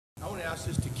ask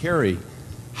this to Kary.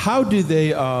 How do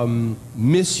they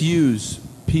misuse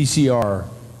PCR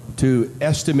to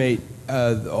estimate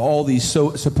all these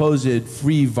supposed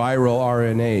free viral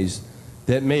RNAs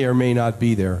that may or may not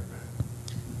be there?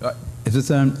 I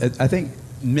think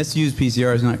misuse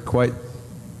PCR is not quite.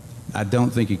 I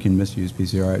don't think you can misuse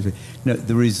PCR. Actually, no,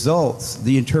 the results,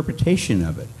 the interpretation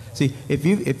of it. See, if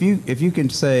you can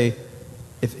say,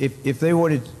 if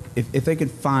they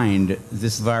could find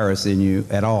this virus in you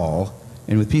at all,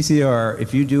 and with PCR,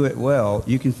 if you do it well,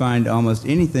 you can find almost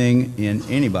anything in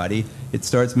anybody. It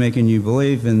starts making you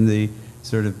believe in the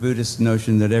sort of Buddhist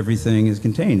notion that everything is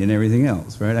contained in everything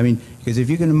else, right? I mean, because if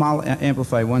you can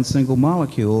amplify one single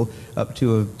molecule up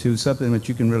to something that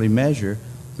you can really measure,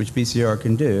 which PCR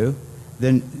can do,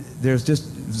 then there's just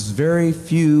very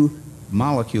few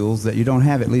molecules that you don't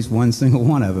have at least one single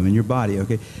one of them in your body,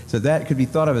 okay? So that could be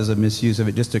thought of as a misuse of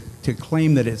it, just to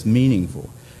claim that it's meaningful.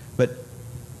 But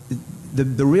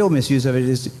the real misuse of it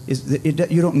is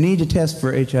that you don't need to test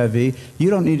for HIV. You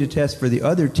don't need to test for the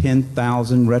other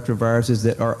 10,000 retroviruses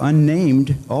that are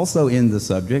unnamed also in the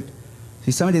subject.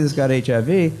 See, somebody that's got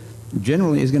HIV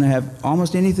generally is going to have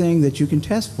almost anything that you can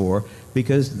test for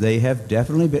because they have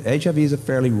definitely been. HIV is a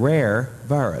fairly rare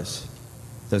virus.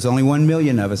 There's only 1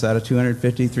 million of us out of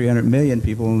 250, 300 million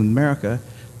people in America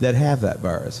that have that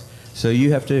virus. So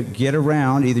you have to get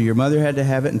around, either your mother had to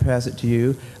have it and pass it to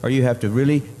you, or you have to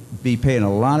really be paying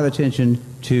a lot of attention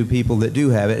to people that do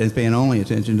have it and paying only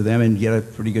attention to them and get a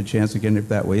pretty good chance of getting it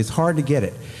that way. It's hard to get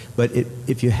it, but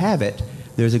if you have it,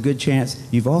 there's a good chance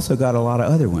you've also got a lot of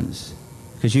other ones.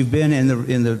 Because you've been in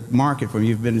the market for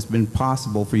it's been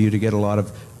possible for you to get a lot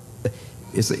of.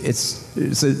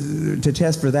 To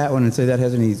test for that one and say that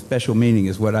has any special meaning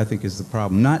is what I think is the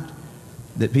problem. Not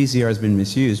that PCR has been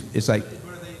misused. It's like. Is it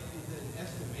an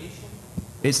estimation?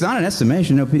 It's not an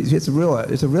estimation. No,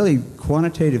 it's a really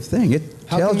quantitative thing. It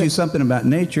tells you something about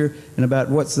nature and about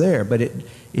what's there, but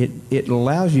it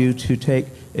allows you to take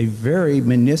a very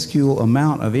minuscule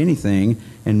amount of anything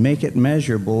and make it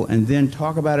measurable, and then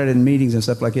talk about it in meetings and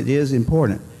stuff like it is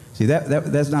important. See,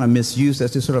 that's not a misuse.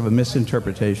 That's just sort of a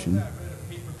misinterpretation.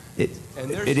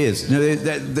 It is. No,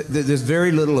 there's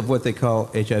very little of what they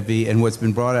call HIV, and what's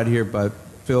been brought out here by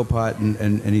Philpott and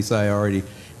Isai already.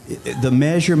 The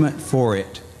measurement for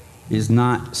it is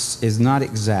not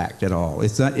exact at all.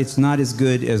 It's not as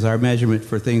good as our measurement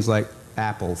for things like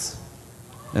apples.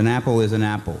 An apple is an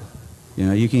apple. You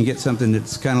know, you can get something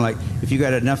that's kind of like, if you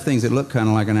got enough things that look kind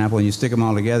of like an apple and you stick them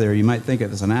all together, you might think it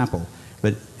was an apple.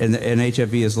 But and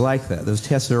HIV is like that. Those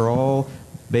tests are all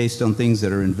based on things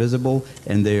that are invisible,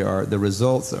 and the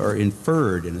results are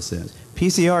inferred in a sense.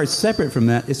 PCR is separate from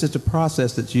that. It's just a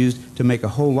process that's used to make a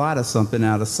whole lot of something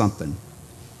out of something.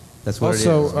 That's what it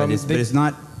is. But it's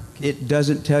not. It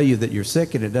doesn't tell you that you're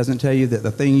sick, and it doesn't tell you that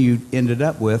the thing you ended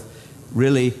up with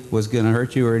really was going to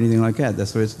hurt you or anything like that.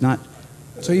 That's why it's not.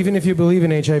 So even if you believe in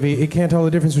HIV, it can't tell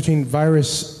the difference between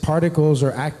virus particles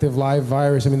or active live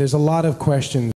virus. I mean, there's a lot of questions.